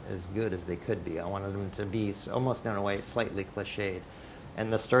maybe not as good as they could be. I wanted them to be almost in a way slightly cliched.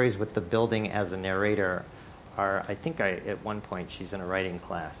 And the stories with the building as a narrator are, I think at one point she's in a writing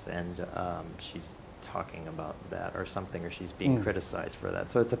class, and she's talking about that or something, or she's being criticized for that.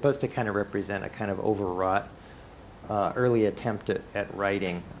 So it's supposed to kind of represent a kind of overwrought early attempt at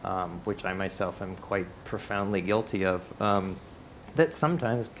writing, which I myself am quite profoundly guilty of, that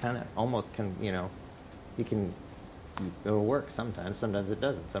sometimes kind of almost can, it'll work sometimes it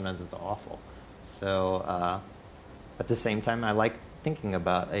doesn't, sometimes it's awful. So at the same time, I like thinking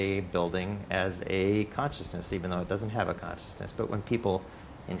about a building as a consciousness, even though it doesn't have a consciousness. But when people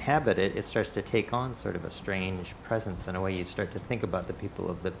inhabit it, it starts to take on sort of a strange presence in a way. You start to think about the people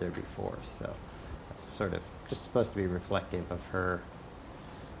who have lived there before. So it's sort of just supposed to be reflective of her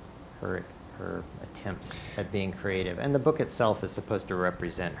attempts at being creative. And the book itself is supposed to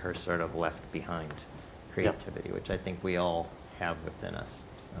represent her sort of left behind creativity, which I think we all have within us.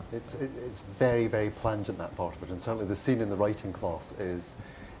 So. It's very, very plangent, that part of it, and certainly the scene in the writing class is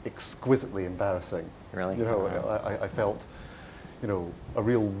exquisitely embarrassing. Really? I felt, a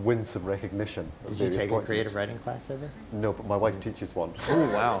real wince of recognition. Did you take a creative writing class ever? No, but my wife teaches one.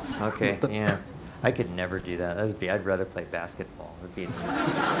 Oh, wow. Okay, yeah. I could never do that. I'd rather play basketball. It would be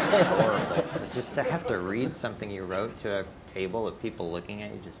horrible. But just to have to read something you wrote to a table of people looking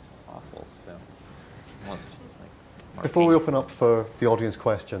at you, just awful. So, almost like. Before we open up for the audience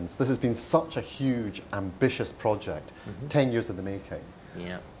questions, this has been such a huge, ambitious project. 10 years in the making.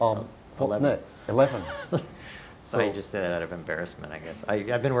 Yeah. What's 11. next? 11. So I just did that out of embarrassment, I guess.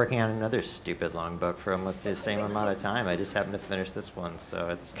 I've been working on another stupid long book for almost the same amount of time. I just happened to finish this one, so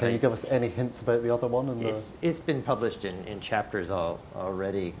it's. Can you give us any hints about the other one? It's been published in chapters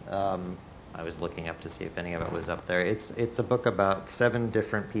already. I was looking up to see if any of it was up there. It's a book about 7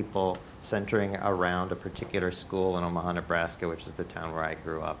 different people centering around a particular school in Omaha, Nebraska, which is the town where I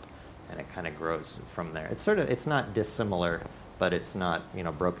grew up, and it kind of grows from there. It's not dissimilar, but it's not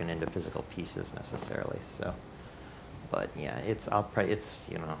broken into physical pieces necessarily. So. But yeah, it's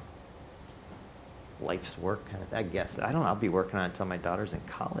life's work kind of. I guess I don't know. I'll be working on it until my daughter's in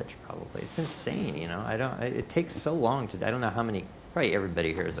college. Probably. It's insane. It takes so long to. I don't know how many. Probably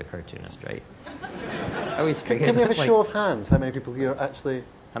everybody here is a cartoonist, right? I always forget. Can we have a show of hands? How many people here actually?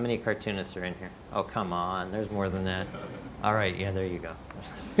 How many cartoonists are in here? Oh, come on. There's more than that. All right. Yeah, there you go.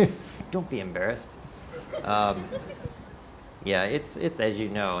 Don't be embarrassed. Yeah, it's as you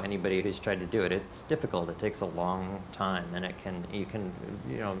know, anybody who's tried to do it, it's difficult. It takes a long time, and you can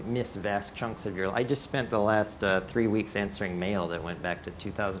miss vast chunks of your life. I just spent the last 3 weeks answering mail that went back to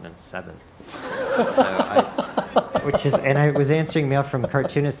 2007. And I was answering mail from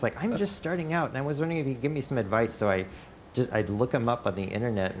cartoonists like, I'm just starting out, and I was wondering if you could give me some advice. So I'd look them up on the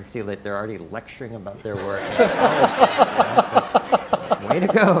internet and see that they're already lecturing about their work. Way to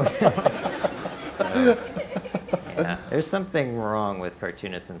go! Yeah, there's something wrong with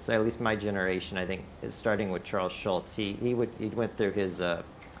cartoonists, and so at least my generation, I think, is starting with Charles Schulz. He went through his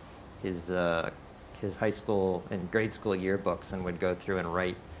high school and grade school yearbooks and would go through and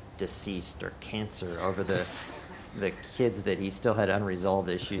write deceased or cancer over the kids that he still had unresolved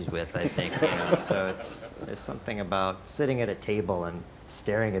issues with. I think so. There's something about sitting at a table and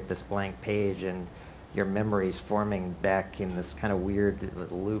staring at this blank page and your memories forming back in this kind of weird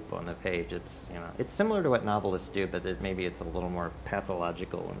loop on the page. It's similar to what novelists do, but maybe it's a little more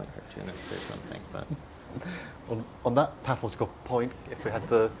pathological in the cartoonist or something. But on that pathological point, if we had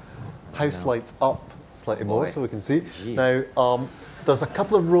the house lights up slightly more so we can see. Jeez. Now, there's a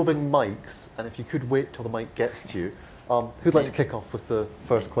couple of roving mics, and if you could wait till the mic gets to you, who'd like to kick off with the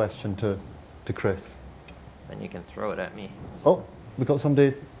first question to Chris? Then you can throw it at me. Oh, we've got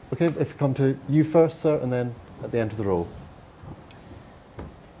somebody. Okay, if you come to you first, sir, and then at the end of the row.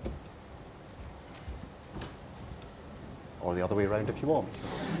 Or the other way around if you want.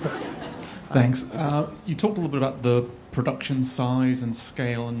 Thanks. You talked a little bit about the production size and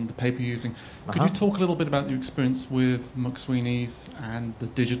scale and the paper using. Could you talk a little bit about your experience with McSweeney's and the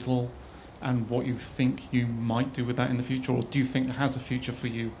digital and what you think you might do with that in the future, or do you think it has a future for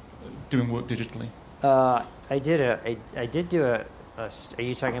you doing work digitally? I did do a. Are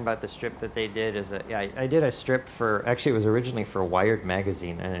you talking about the strip that they did? I did a strip for. Actually, it was originally for Wired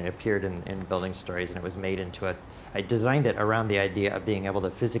magazine, and it appeared in Building Stories, and it was made into a. I designed it around the idea of being able to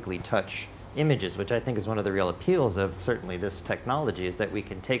physically touch images, which I think is one of the real appeals of certainly this technology, is that we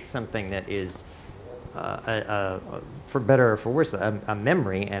can take something that is, for better or for worse, a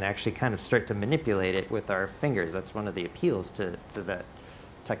memory, and actually kind of start to manipulate it with our fingers. That's one of the appeals to that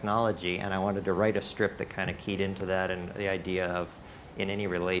technology, and I wanted to write a strip that kind of keyed into that, and the idea of, in any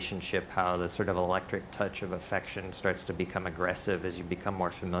relationship, how the sort of electric touch of affection starts to become aggressive as you become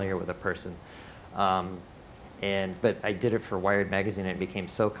more familiar with a person. But I did it for Wired magazine, and it became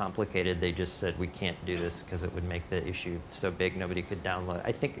so complicated, they just said, we can't do this because it would make the issue so big nobody could download it.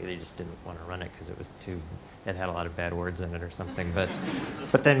 I think they just didn't want to run it because it had a lot of bad words in it or something. But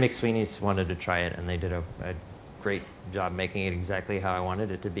then McSweeney's wanted to try it, and they did a great job making it exactly how I wanted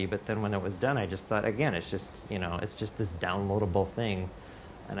it to be. But then when it was done, I just thought, again, it's just this downloadable thing,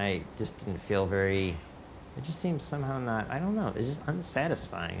 and I just didn't feel very, it just seems somehow not, I don't know, it's just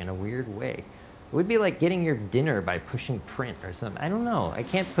unsatisfying in a weird way. It would be like getting your dinner by pushing print or something. I don't know. I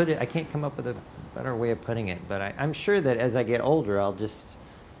can't come up with a better way of putting it, but I'm sure that as I get older,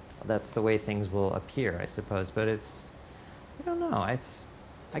 that's the way things will appear, I suppose. But I don't know,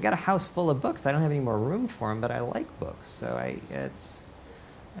 I got a house full of books. I don't have any more room for them, but I like books. So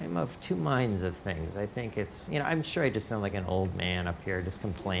I'm of two minds of things. I think I'm sure I just sound like an old man up here just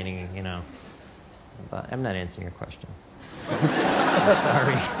complaining, but I'm not answering your question. I'm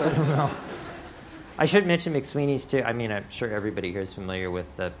sorry. I don't know. I should mention McSweeney's too. I mean, I'm sure everybody here is familiar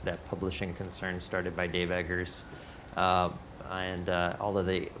with that publishing concern started by Dave Eggers. And all of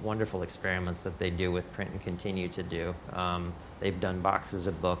the wonderful experiments that they do with print and continue to do. They've done boxes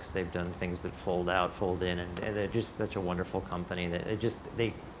of books. They've done things that fold out, fold in, and they're just such a wonderful company that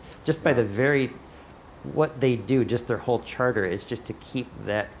what they do, just their whole charter is just to keep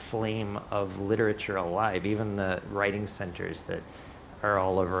that flame of literature alive. Even the writing centers that are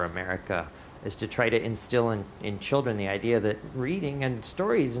all over America is to try to instill in children the idea that reading and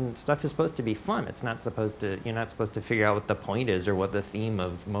stories and stuff is supposed to be fun. You're not supposed to figure out what the point is or what the theme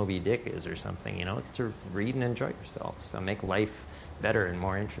of Moby Dick is or something. It's to read and enjoy yourself. So make life better and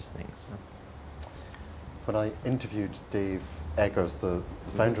more interesting. So. When I interviewed Dave Eggers, the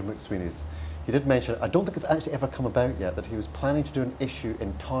founder of McSweeney's, he did mention, I don't think it's actually ever come about yet, that he was planning to do an issue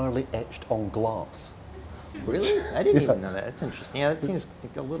entirely etched on glass. Really? I didn't even know that. That's interesting. Yeah, that seems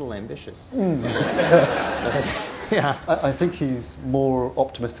like a little ambitious. Yeah. I think he's more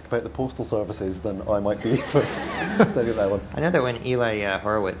optimistic about the postal services than I might be for sending that one. I know that when Eli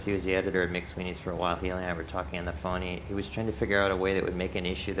Horowitz, he was the editor of McSweeney's for a while, he and I were talking on the phone, he was trying to figure out a way that would make an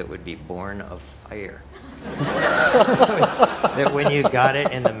issue that would be born of fire. That when you got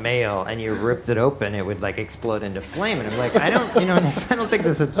it in the mail and you ripped it open, it would like explode into flame. And I'm like, I don't think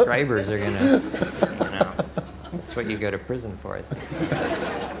the subscribers are gonna, that's what you go to prison for, I think.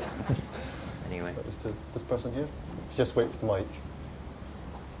 So. Anyway. So just to this person here. Just wait for the mic.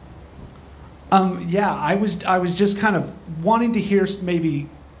 Yeah, I was just kind of wanting to hear maybe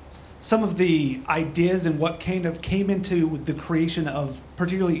some of the ideas and what kind of came into the creation of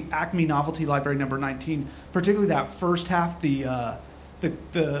particularly Acme Novelty Library number 19, particularly that first half, the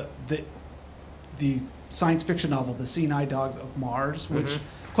science fiction novel, The Seeing Eye Dogs of Mars, which,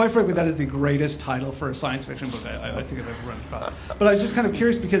 quite frankly, that is the greatest title for a science fiction book I think I've ever run across. But I was just kind of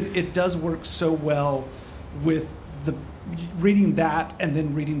curious because it does work so well with reading that and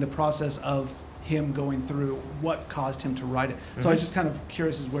then reading the process of him going through what caused him to write it. So I was just kind of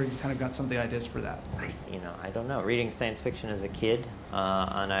curious as where you kind of got some of the ideas for that. I don't know. Reading science fiction as a kid,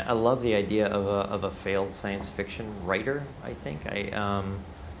 and I love the idea of a failed science fiction writer. I think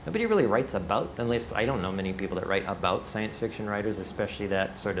nobody really writes about, unless I don't know many people that write about science fiction writers, especially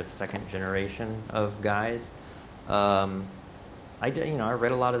that sort of second generation of guys. I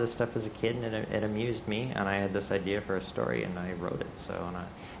read a lot of this stuff as a kid, and it amused me, and I had this idea for a story, and I wrote it.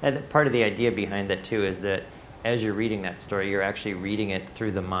 And part of the idea behind that too is that as you're reading that story, you're actually reading it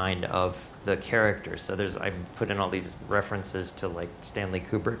through the mind of the character. So I put in all these references to like Stanley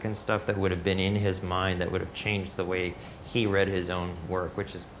Kubrick and stuff that would have been in his mind that would have changed the way he read his own work,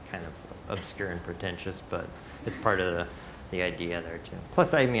 which is kind of obscure and pretentious, but it's part of the idea there too.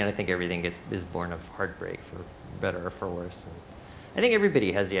 Plus, I think everything is born of heartbreak, for better or for worse. And I think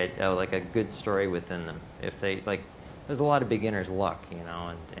everybody has like a good story within them. If they like, there's a lot of beginner's luck,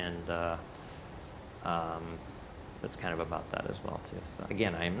 and that's kind of about that as well too. So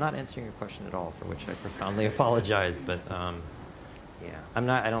again, I am not answering your question at all, for which I profoundly apologize. But yeah,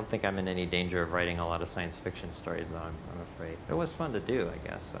 I don't think I'm in any danger of writing a lot of science fiction stories, though. I'm afraid it was fun to do. I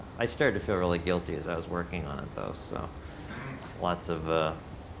guess I started to feel really guilty as I was working on it, though. So lots of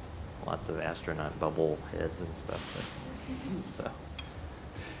astronaut bubble heads and stuff. So.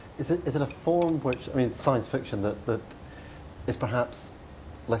 Is it a form which, science fiction that is perhaps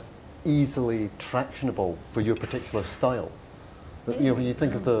less easily tractionable for your particular style. But, when you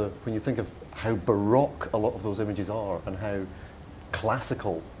think of how baroque a lot of those images are and how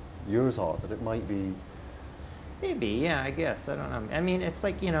classical yours are, that it might be. Maybe, yeah, I guess. I don't know. I mean, it's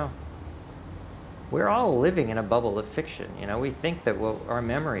like, we're all living in a bubble of fiction. We think that our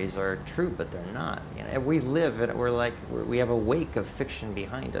memories are true, but they're not. We live, and we have a wake of fiction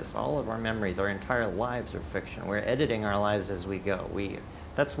behind us. All of our memories, our entire lives are fiction. We're editing our lives as we go.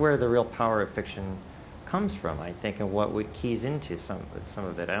 That's where the real power of fiction comes from, I think, and what keys into some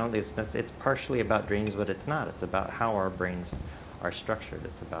of it. I don't think it's partially about dreams, but it's not. It's about how our brains are structured.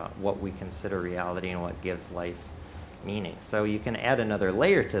 It's about what we consider reality and what gives life meaning. So you can add another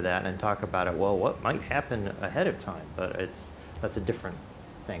layer to that and talk about it. Well, what might happen ahead of time? But that's a different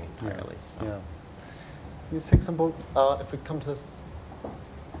thing entirely. Yeah. Yeah. You take some more. If we come to this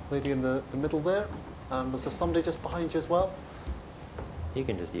lady in the middle there, was there somebody just behind you as well? You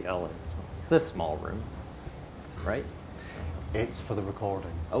can just yell at it. It's a small room, right? It's for the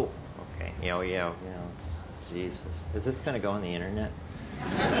recording. Oh, okay. Yeah. It's Jesus. Is this going to go on the internet?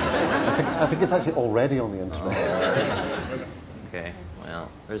 I think it's actually already on the internet. Okay.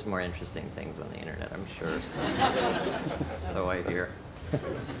 Well, there's more interesting things on the internet, I'm sure. So I hear.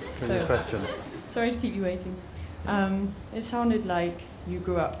 Your question. Sorry to keep you waiting. It sounded like you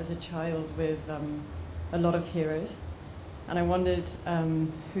grew up as a child with a lot of heroes, and I wondered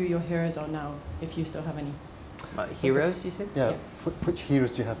who your heroes are now, if you still have any. Heroes, you said? Yeah. Which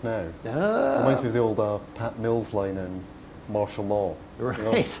heroes do you have now? Reminds me of the old Pat Mills line in Martial Law.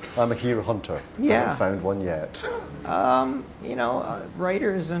 Right. I'm a hero hunter. Yeah. I haven't found one yet.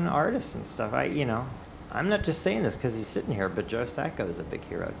 Writers and artists and stuff. I'm not just saying this because he's sitting here, but Joe Sacco is a big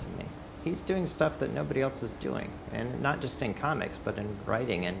hero to me. He's doing stuff that nobody else is doing, and not just in comics, but in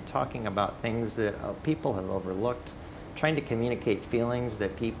writing and talking about things that people have overlooked, trying to communicate feelings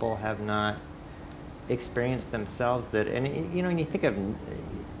that people have not experienced themselves. When you think of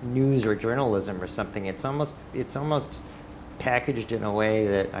news or journalism or something, it's almost packaged in a way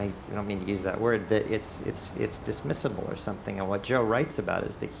that I don't mean to use that word, that it's dismissible or something. And what Joe writes about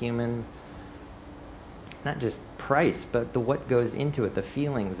is the human, not just price, but what goes into it, the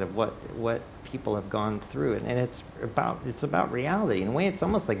feelings of what people have gone through, and it's about reality. In a way, it's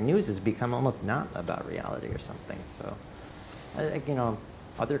almost like news has become almost not about reality or something. So,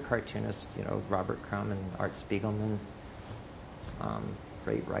 other cartoonists, Robert Crumb and Art Spiegelman,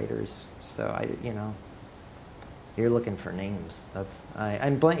 great writers. So you're looking for names.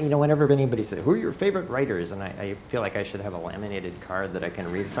 I'm blank. Whenever anybody says, "Who are your favorite writers?" and I feel like I should have a laminated card that I can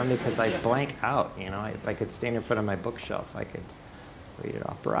read from because I blank out. If I could stand in front of my bookshelf, I could read it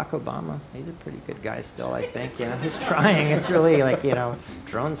off. Barack Obama, he's a pretty good guy still, I think. He's trying. It's really like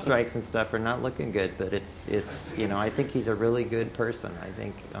drone strikes and stuff are not looking good, but it's I think he's a really good person. I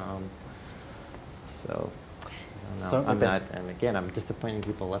think so. No, I'm not, and again, I'm disappointing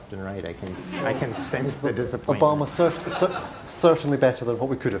people left and right. I can sense the disappointment. Obama certainly better than what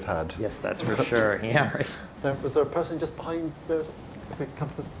we could have had. Yes, that's for sure. Yeah, right. Now, was there a person just behind there? If we come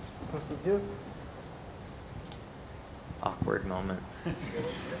to this person here. Awkward moment.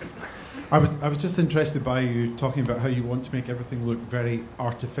 I was just interested by you talking about how you want to make everything look very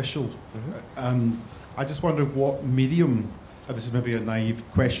artificial. Mm-hmm. I just wondered what medium. This is maybe a naive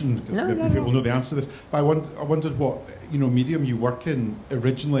question because people know the answer to this. But I wondered what medium you work in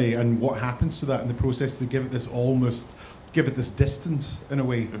originally, and what happens to that in the process to give it this distance in a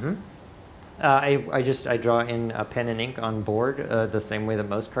way. Mm-hmm. I draw in a pen and ink on board the same way that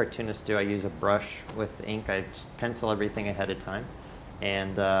most cartoonists do. I use a brush with ink. I just pencil everything ahead of time,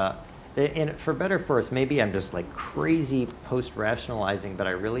 and for better or for worse, maybe I'm just like crazy post-rationalizing, but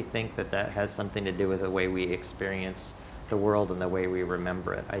I really think that has something to do with the way we experience the world and the way we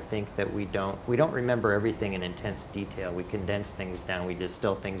remember it. I think that we don't remember everything in intense detail. We condense things down. We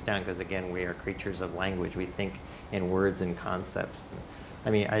distill things down because, again, we are creatures of language. We think in words and concepts. I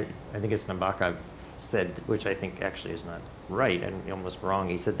mean, I think it's Nabokov said, which I think actually is not right and almost wrong.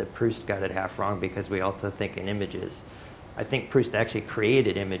 He said that Proust got it half wrong because we also think in images. I think Proust actually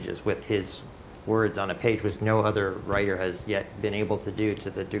created images with his words on a page, which no other writer has yet been able to do to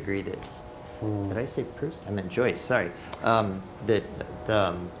the degree that. Did I say Proust? I meant Joyce. Sorry. That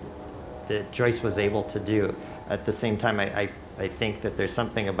Joyce was able to do. At the same time, I think that there's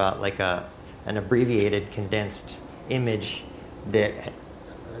something about like an abbreviated, condensed image that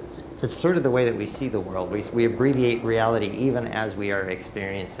it's sort of the way that we see the world. We abbreviate reality even as we are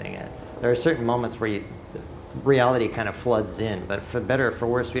experiencing it. There are certain moments where reality kind of floods in, but for better or for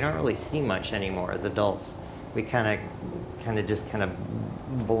worse, we don't really see much anymore as adults. We kind of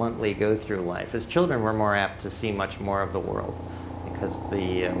bluntly go through life. As children, we're more apt to see much more of the world because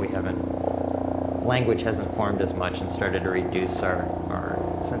language hasn't formed as much and started to reduce our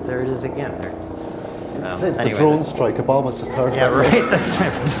since there it is again. Since the drone strike, Obama's just heard. Yeah, right. That's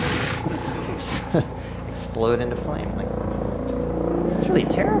right. Explode into flame. Like, it's really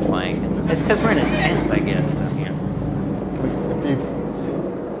terrifying. It's because we're in a tent, I guess. So, yeah. If you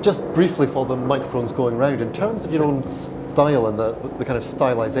just briefly, while the microphone's going round, in terms of your own style and the kind of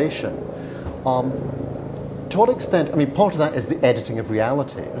stylization, to what extent? I mean, part of that is the editing of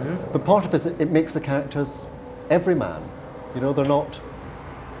reality, but part of it is it makes the characters everyman. You know, they're not.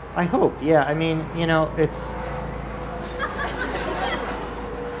 I hope, yeah. I mean, you know, this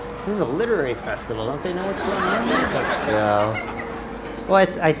is a literary festival. Don't they know what's going on here? Yeah. Well,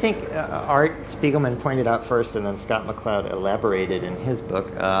 I think Art Spiegelman pointed out first, and then Scott McCloud elaborated in his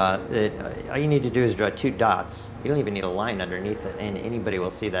book. All you need to do is draw 2 dots. You don't even need a line underneath it, and anybody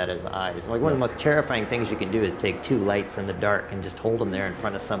will see that as eyes. Like, one of the most terrifying things you can do is take 2 lights in the dark and just hold them there in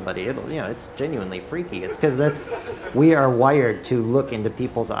front of somebody. It's genuinely freaky. It's because we are wired to look into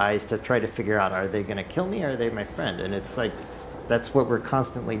people's eyes to try to figure out, are they going to kill me or are they my friend? And it's like, that's what we're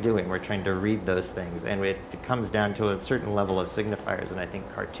constantly doing. We're trying to read those things, and it comes down to a certain level of signifiers, and I think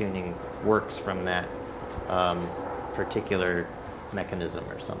cartooning works from that particular mechanism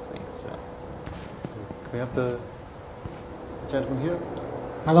or something. So, we have the gentleman here.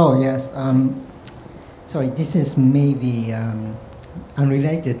 Hello, yes. Sorry, this is maybe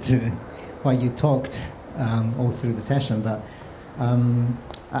unrelated to what you talked all through the session, but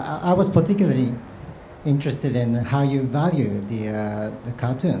I was particularly interested in how you value the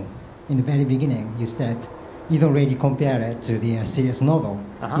cartoon. In the very beginning, you said you don't really compare it to the serious novel.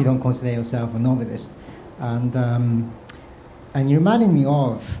 You don't consider yourself a novelist, and you reminded me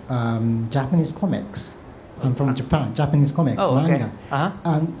of Japanese comics. I'm from Japan. Japanese comics, manga.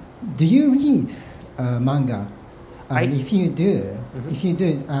 Do you read manga? And if you do,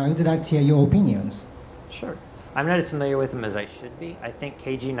 I would like to hear your opinions. Sure. I'm not as familiar with him as I should be. I think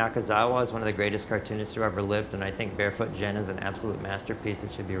Keiji Nakazawa is one of the greatest cartoonists who ever lived, and I think Barefoot Gen is an absolute masterpiece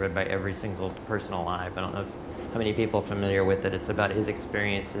that should be read by every single person alive. I don't know how many people are familiar with it. It's about his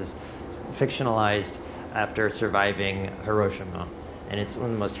experiences, fictionalized after surviving Hiroshima. And it's one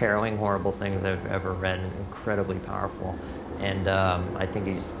of the most harrowing, horrible things I've ever read, and incredibly powerful. And I think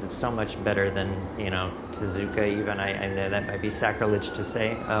he's so much better than, Tezuka even. I know that might be sacrilege to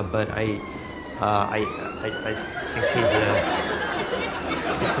say, but I think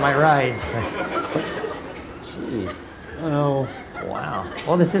it's my rides. Jeez. Oh. Wow.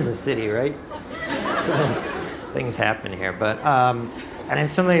 Well, this is a city, right? So things happen here. But, and I'm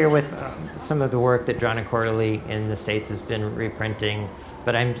familiar with some of the work that Drawn and Quarterly in the States has been reprinting,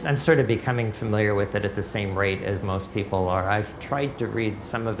 but I'm sort of becoming familiar with it at the same rate as most people are. I've tried to read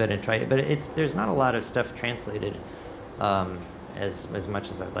some of it but there's not a lot of stuff translated as much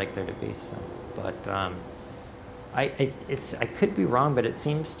as I'd like there to be. So. But I could be wrong, but it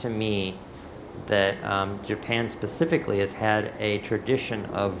seems to me that Japan specifically has had a tradition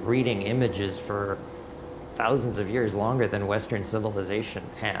of reading images for thousands of years, longer than Western civilization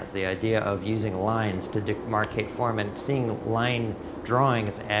has. The idea of using lines to demarcate form and seeing line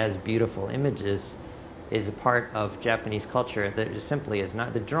drawings as beautiful images is a part of Japanese culture that just simply is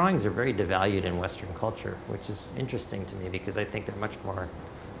not. The drawings are very devalued in Western culture, which is interesting to me because I think they're much more.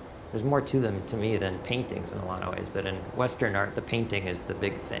 There's more to them to me than paintings in a lot of ways, but in Western art, the painting is the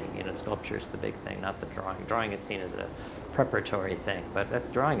big thing. Sculpture is the big thing, not the drawing. Drawing is seen as a preparatory thing, but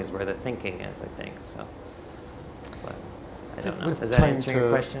that drawing is where the thinking is, I think. So, but I don't know. Is that answering your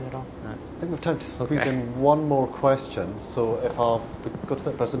question at all? No. I think we have time to squeeze in one more question. So if I'll go to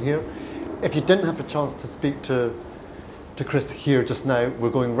that person here. If you didn't have a chance to speak to Chris here just now, we're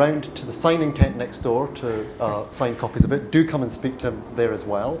going round to the signing tent next door to sign copies of it. Do come and speak to him there as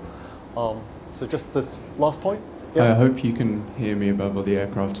well. So just this last point. Yeah. I hope you can hear me above all the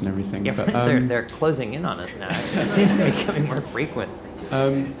aircraft and everything. Yeah, but, they're closing in on us now. It seems to be becoming more frequent.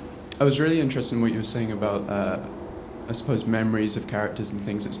 I was really interested in what you were saying about, I suppose, memories of characters and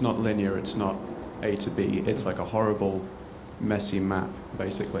things. It's not linear. It's not A to B. It's like a horrible, messy map,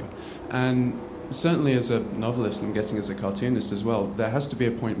 basically. And certainly as a novelist, and I'm guessing as a cartoonist as well, there has to be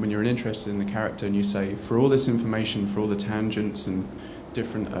a point when you're interested in the character and you say, for all this information, for all the tangents and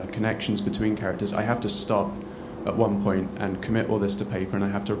different connections between characters, I have to stop at one point and commit all this to paper and I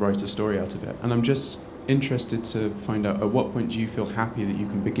have to write a story out of it. And I'm just interested to find out, at what point do you feel happy that you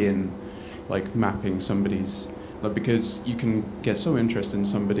can begin mapping somebody's, because you can get so interested in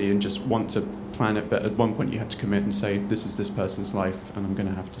somebody and just want to plan it, but at one point you have to commit and say, this is this person's life and I'm going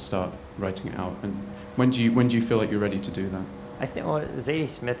to have to start writing it out. And when do you feel like you're ready to do that? I think Zadie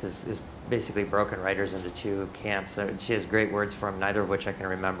Smith is basically broken writers into two camps. She has great words for them, neither of which I can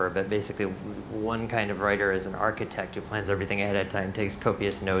remember, but basically one kind of writer is an architect who plans everything ahead of time, takes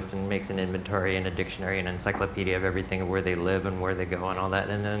copious notes and makes an inventory and a dictionary and an encyclopedia of everything, where they live and where they go and all that.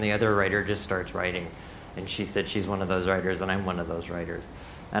 And then the other writer just starts writing. And she said she's one of those writers, and I'm one of those writers.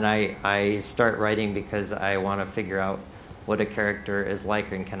 And I start writing because I want to figure out what a character is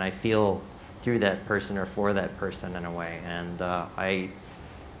like, and can I feel through that person or for that person in a way. And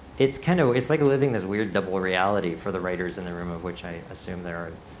it's like living this weird double reality for the writers in the room, of which I assume there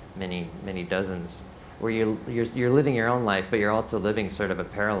are many, many dozens, where you're living your own life, but you're also living sort of a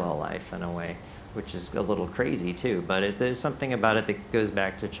parallel life in a way, which is a little crazy too. But there's something about it that goes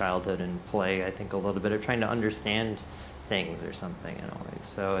back to childhood and play, I think, a little bit of trying to understand things or something in a way.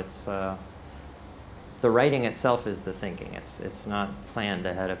 So it's the writing itself is the thinking. It's not planned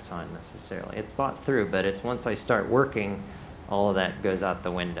ahead of time necessarily. It's thought through, but it's once I start working, all of that goes out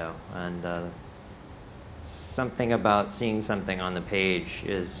the window. And something about seeing something on the page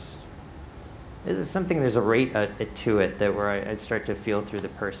is something, there's a rate to it that where I start to feel through the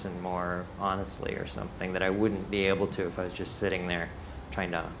person more honestly, or something that I wouldn't be able to if I was just sitting there trying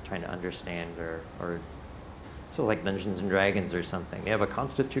to understand or so like Dungeons and Dragons or something. They have a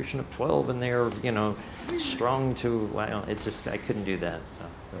constitution of 12 and they're, strong to, I couldn't do that. So.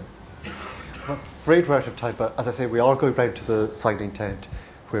 I'm afraid we're out of time, but as I say, we are going round to the signing tent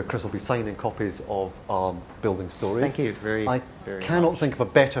where Chris will be signing copies of Building Stories. Thank you very much. I cannot think of a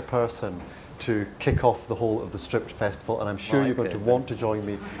better person to kick off the whole of the Stripped Festival, and I'm sure you're going to want to join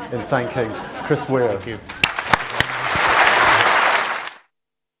me in thanking Chris Ware. Thank you.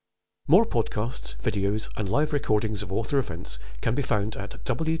 More podcasts, videos and live recordings of author events can be found at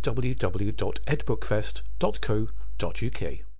www.edbookfest.co.uk.